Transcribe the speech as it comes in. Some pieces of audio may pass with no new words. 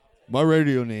My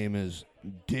radio name is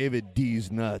David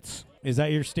Deeznuts. Is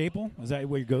that your staple? Is that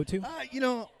what you go to?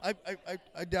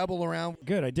 I dabble around.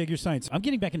 Good. I dig your science. I'm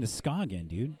getting back into ska again,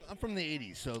 dude. I'm from the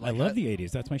 80s, so I love the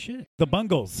 80s. That's my shit. The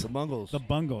Bungles. The Bungles. The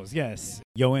Bungles, yes.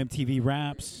 Yo MTV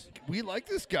Raps. We like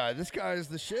this guy. This guy is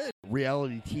the shit.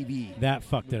 Reality TV. That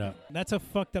fucked it up. That's a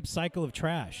fucked up cycle of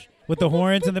trash. With the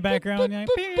horns in the background.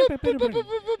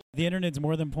 The internet's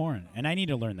more than porn. And I need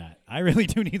to learn that. I really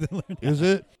do need to learn that. Is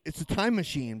it? It's a time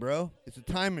machine, bro. It's a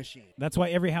time machine. That's why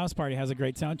every house party has a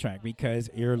great soundtrack, because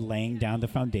you're laying down the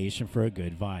foundation for a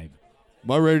good vibe.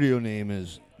 My radio name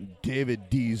is David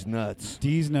Deeznuts.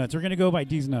 Deeznuts. We're going to go by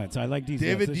Deeznuts. I like Deeznuts.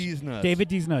 David Deeznuts. David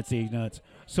Deeznuts. Deeznuts.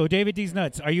 So, David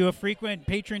Deeznuts, are you a frequent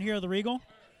patron here of the Regal?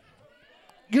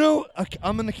 You know,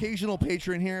 I'm an occasional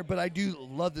patron here, but I do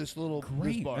love this little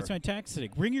Great. this bar. That's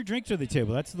fantastic. Bring your drink to the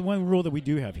table. That's the one rule that we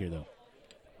do have here, though.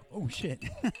 Oh, shit.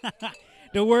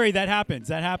 Don't worry. That happens.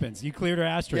 That happens. You cleared our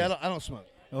ashtray. Yeah, I don't smoke.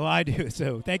 Oh, I do.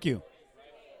 So, thank you.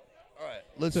 All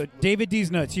right. So, David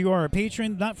Deeznuts, you are a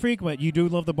patron, not frequent. You do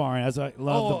love the bar, as I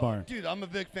love the bar. Dude, I'm a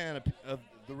big fan of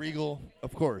the Regal,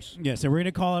 of course. Yes, and we're going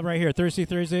to call it right here.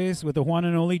 Thursdays with the one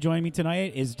and only. Joining me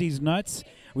tonight is Deeznuts.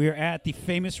 We are at the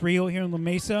famous Rio here in La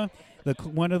Mesa,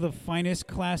 one of the finest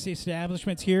classy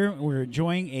establishments here. We're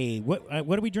enjoying what are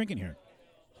we drinking here?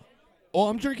 Oh,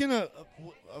 I'm drinking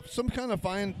some kind of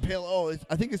fine pale. Oh,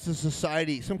 I think it's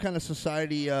some kind of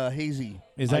society hazy.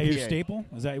 Is that IPA. your staple?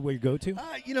 Is that what you go to?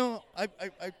 You know,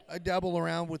 I dabble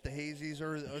around with the hazies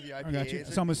or the IPAs. I got you.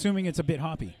 So I'm assuming it's a bit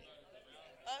hoppy.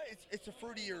 It's a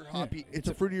fruitier hoppy. It's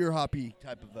a fruitier hoppy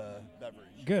type of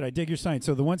beverage. Good. I dig your science.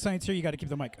 So the one science here, you got to keep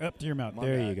the mic up to your mouth.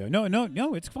 There you go.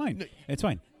 No. It's fine. No. It's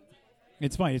fine.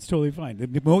 It's fine. It's totally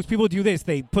fine. Most people do this.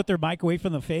 They put their mic away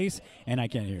from the face, and I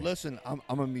can't hear it. Listen,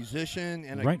 I'm a musician.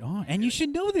 And right on. And you should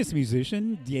know this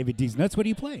musician, David Deeznuts. What do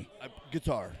you play?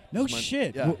 Guitar. No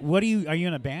shit. Yeah. What are you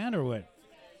in a band or what?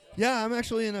 Yeah, I'm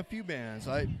actually in a few bands.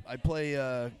 I play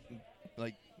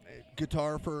like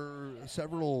guitar for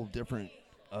several different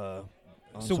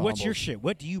So what's your shit?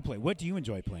 What do you play? What do you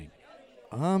enjoy playing?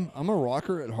 I'm a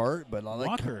rocker at heart, but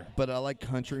I like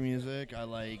country music. I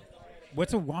like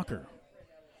What's a rocker?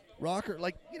 Rocker,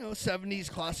 like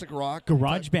 70s classic rock.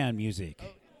 Garage band music.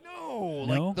 No,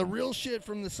 No? like the real shit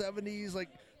from the 70s, like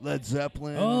Led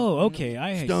Zeppelin. Oh, okay.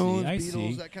 I Stones, see. I Beatles,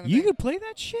 see. that kind of You thing. could play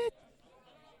that shit?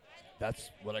 That's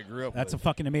what I grew up That's with. a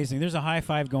fucking amazing. There's a high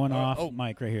five going off oh.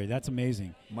 mic right here. That's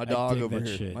amazing. My I dog dig over that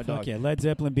here. Shit. My Fuck dog. yeah. Led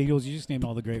Zeppelin, Beatles. You just named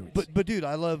all the great ones. But dude,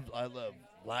 I love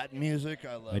Latin music.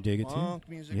 I love I dig it, too. funk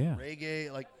music, Yeah.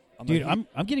 reggae. Like,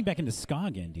 I'm getting back into ska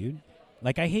again, dude.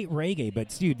 Like, I hate reggae,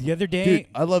 but dude, the other day, Dude,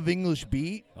 I love English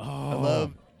beat. oh, I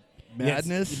love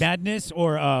Madness. Yes, Madness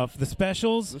or the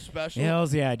Specials. The Special.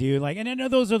 Hells yeah, dude. Like, and I know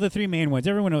those are the three main ones.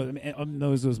 Everyone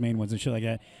knows those main ones and shit like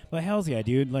that. But hells yeah,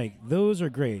 dude. Like, those are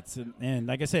great. So, and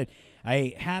like I said,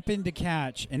 I happened to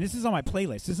catch, and this is on my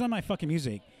playlist. This is on my fucking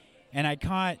music, and I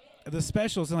caught the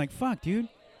Specials and like, fuck, dude.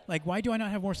 Like, why do I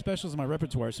not have more Specials in my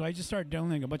repertoire? So I just started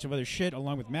downloading a bunch of other shit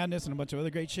along with Madness and a bunch of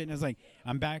other great shit. And it's like,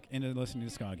 I'm back into listening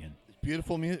to ska again.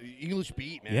 Beautiful music, English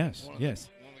beat, man. Yes, One of yes.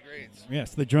 one of the greats.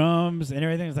 Yes, the drums and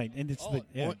everything. It's like, and it's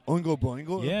Oingo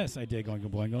Boingo. Yes, I did Oingo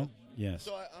Boingo. Yes.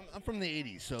 So I'm from the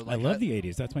 80s. So I like love the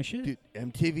 80s. That's my shit. Dude,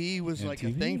 MTV was like a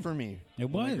MTV. thing for me. It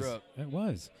when I was. grew up. It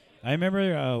was. I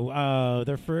remember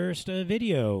their first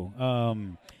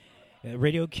video.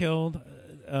 Radio killed.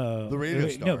 The radio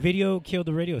star. No, video killed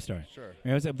the radio star. Sure.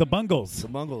 It was, the Bungles. The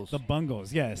Bungles. The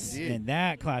Bungles, yes. Indeed. And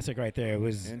that classic right there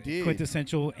was Indeed.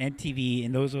 quintessential MTV.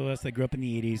 And those of us that grew up in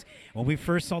the 80s, when we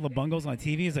first saw the Bungles on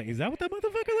TV, it's like, is that what that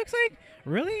motherfucker looks like?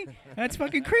 Really? That's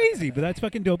fucking crazy, but that's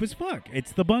fucking dope as fuck.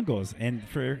 It's the Bungles. And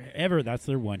forever, that's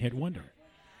their one-hit wonder.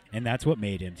 And that's what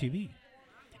made MTV.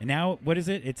 And now, what is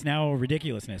it? It's now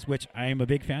Ridiculousness, which I am a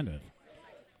big fan of.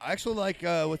 I actually like,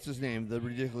 what's his name? The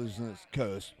Ridiculousness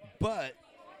Coast. But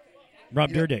Rob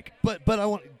Dyrdek. But I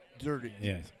want Dirty.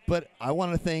 Yes. But I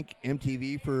want to thank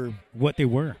MTV for What they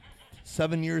were.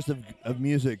 7 years of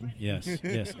music. Yes,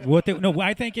 yes.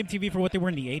 I thank MTV for what they were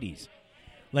in the 80s.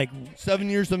 Like 7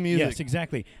 years of music. Yes,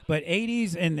 exactly. But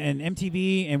 80s and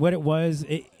MTV and what it was,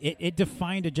 it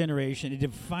defined a generation. It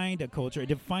defined a culture. It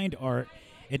defined art.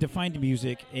 It defined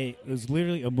music. It was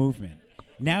literally a movement.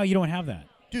 Now you don't have that.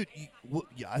 Dude,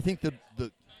 I think the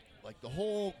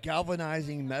whole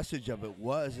galvanizing message of it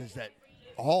is that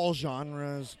all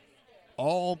genres,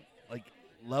 all like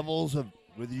levels of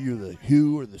whether you're the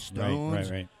Who or the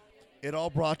Stones, Right. it all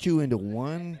brought you into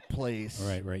one place.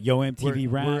 Right. Yo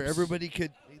MTV Raps. Where everybody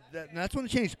could, and that's when it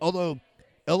changed. Although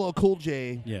LL Cool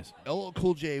J, Yes. LL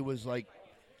Cool J was like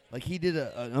he did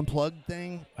an unplugged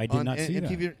thing. I did on not see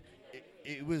MTV. that.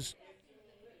 It was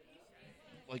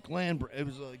like land. It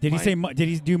was like. Did he say? Did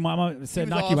he do Mama said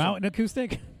knock awesome. you out in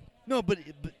acoustic? No, but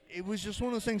it was just one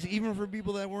of those things. Even for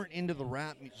people that weren't into the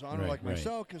rap genre like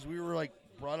myself, because we were like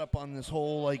brought up on this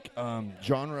whole like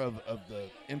genre of the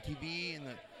MTV and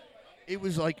it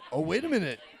was like, oh wait a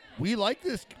minute. We like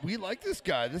this. We like this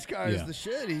guy. This guy is the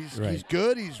shit. He's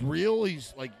good. He's real.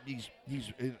 He's like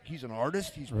he's an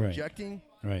artist. He's projecting.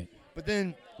 Right. But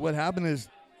then what happened is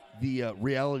the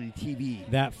reality TV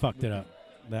that fucked it up.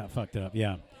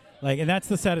 Yeah. Like, and that's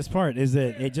the saddest part is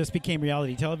that it just became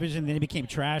reality television. Then it became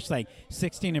trash. Like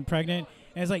 16 and pregnant.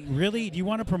 And it's like, really? Do you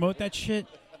want to promote that shit?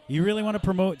 You really want to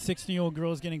promote 16-year-old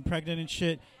girls getting pregnant and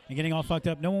shit and getting all fucked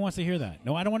up? No one wants to hear that.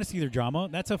 No, I don't want to see their drama.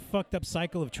 That's a fucked up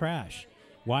cycle of trash.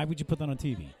 Why would you put that on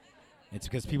TV? It's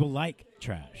because people like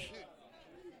trash.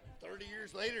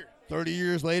 30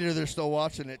 years later, they're still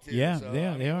watching it, too. Yeah, so, they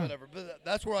are. Whatever. But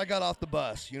that's where I got off the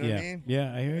bus. You know what I mean?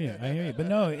 Yeah, I hear you. But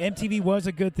no, MTV was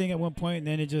a good thing at one point, and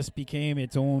then it just became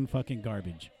its own fucking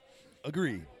garbage.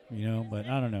 Agreed. You know, but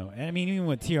I don't know. I mean, even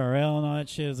with TRL and all that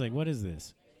shit, it's like, what is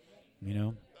this? You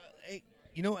know? Hey,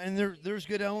 you know, and there's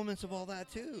good elements of all that,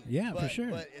 too. Yeah, for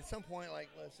sure. But at some point, like,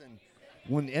 listen,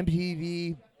 when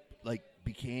MTV, like,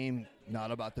 became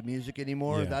not about the music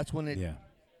anymore, that's when it... Yeah.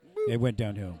 It went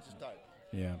downhill.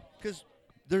 Yeah. Because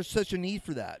there's such a need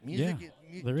for that. Music,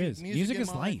 there is. Music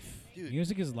is life. Dude,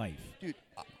 music is life. Dude,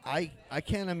 I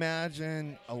can't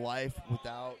imagine a life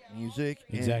without music.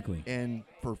 Exactly. And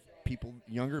for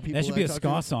younger people. That should be a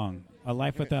ska song. A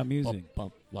life without music.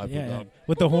 Life without.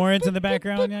 With the horns in the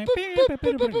background. Life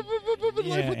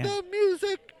without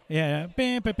music. Yeah. With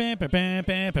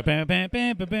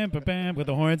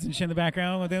the horns and shit in the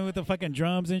background. With the fucking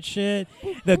drums and shit.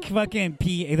 The fucking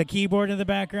the keyboard in the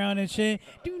background and shit.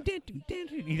 You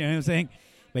know what I'm saying?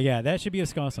 But yeah, that should be a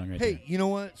ska song right there. Hey, you know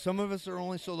what? Some of us are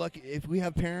only so lucky. If we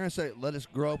have parents that let us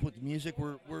grow up with music,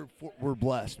 we're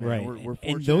blessed, man. Right. We're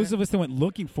fortunate. And those of us that went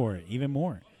looking for it even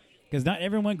more. Because not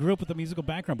everyone grew up with a musical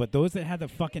background, but those that had the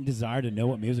fucking desire to know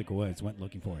what music was went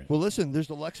looking for it. Well, listen, there's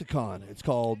the lexicon. It's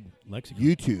called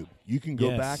YouTube. You can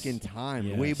go back in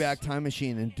time, way back time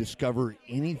machine, and discover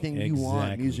anything you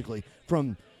want musically.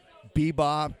 From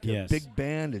bebop to big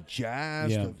band to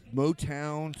jazz to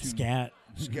Motown to scat,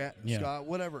 ska,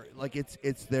 whatever. Like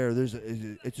it's there.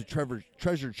 It's a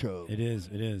treasure trove. It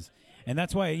is. And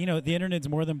that's why, the internet's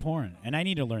more than porn. And I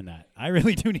need to learn that. I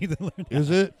really do need to learn that.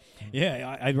 Is it?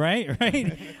 Yeah, right?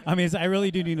 I mean, I really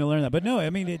do need to learn that. But no,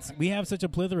 I mean, we have such a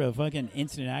plethora of fucking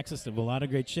instant access to a lot of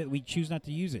great shit. We choose not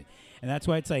to use it. And that's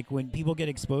why it's like when people get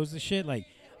exposed to shit, like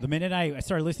the minute I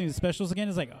started listening to specials again,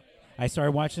 it's like I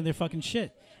started watching their fucking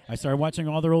shit. I started watching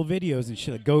all their old videos and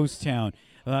shit, like Ghost Town,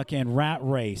 fucking Rat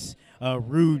Race,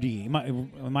 Rudy,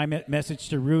 my message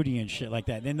to Rudy and shit like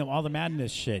that. Then all the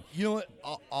Madness shit. You know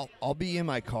what? I'll be in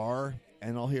my car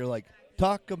and I'll hear like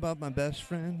talk about my best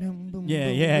friend.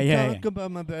 Talk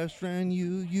about my best friend.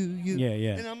 You.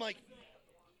 Yeah. And I'm like,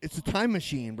 it's a time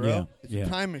machine, bro. It's a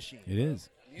time machine. It is.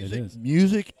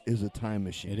 Music is a time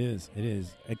machine. It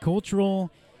is. A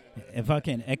cultural, a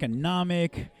fucking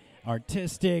economic,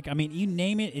 artistic. I mean, you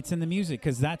name it, it's in the music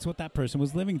because that's what that person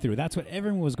was living through. That's what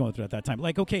everyone was going through at that time.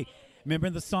 Like, okay, remember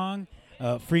the song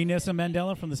Free Nelson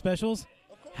Mandela from the Specials?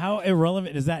 How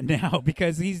irrelevant is that now?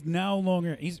 Because he's no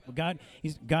longer, he's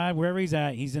God wherever he's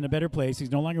at, he's in a better place. He's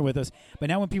no longer with us. But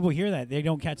now when people hear that, they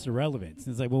don't catch the relevance.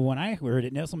 It's like, well, when I heard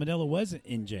it, Nelson Mandela was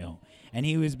in jail. And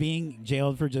he was being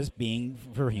jailed for just being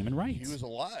for human rights. He was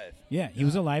alive. Yeah, he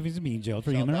was alive. He was being jailed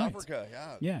for human rights. South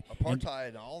Africa, yeah. Apartheid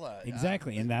and all that.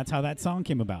 Exactly, and that's how that song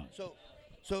came about.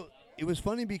 So it was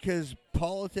funny because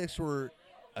politics were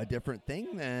a different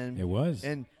thing then. It was.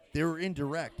 And they were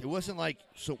indirect. It wasn't like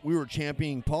we were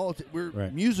championing politics. We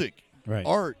were music, right.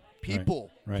 art,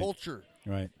 people, right. culture.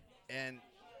 Right. And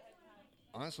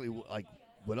honestly, like,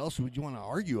 what else would you want to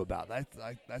argue about?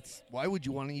 That's why would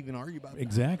you want to even argue about that?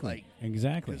 Exactly.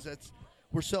 Because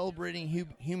we're celebrating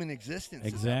human existence.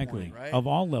 Exactly. At that point, right? Of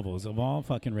all levels, of all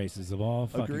fucking races, of all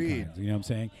fucking Agreed. kinds. You know what I'm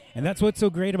saying? And that's what's so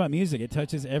great about music. It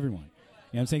touches everyone. You know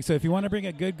what I'm saying? So if you want to bring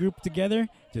a good group together,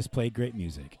 just play great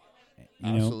music.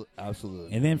 You know?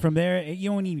 Absolutely. And then from there, you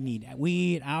don't even need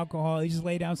weed, alcohol. You just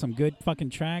lay down some good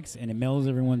fucking tracks, and it mellows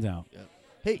everyone's out. Yeah.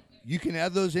 Hey, you can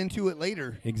add those into it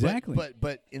later. Exactly.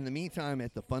 But in the meantime,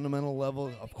 at the fundamental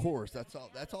level, of course, that's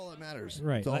all that matters.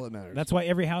 Right. That's all that matters. That's why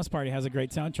every house party has a great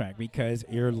soundtrack, because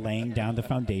you're laying down the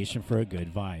foundation for a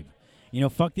good vibe.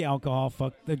 Fuck the alcohol,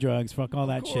 fuck the drugs, fuck all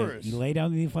that shit. You lay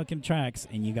down the fucking tracks,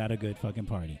 and you got a good fucking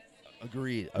party.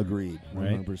 Agreed.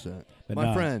 100%. But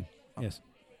my friend. Yes.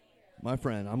 My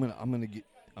friend, I'm gonna get.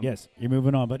 Yes, you're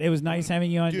moving on, but it was nice having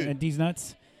you on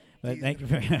Deeznuts. But thank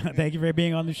you for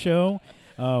being on the show.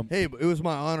 Hey, it was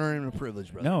my honor and a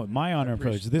privilege, brother. No, my honor and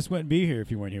privilege. This wouldn't be here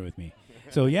if you weren't here with me.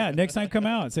 So, yeah, next time come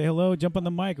out, say hello, jump on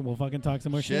the mic, and we'll fucking talk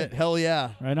some more shit. Hell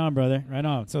yeah. Right on, brother. Right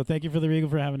on. So thank you for the Regal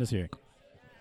for having us here.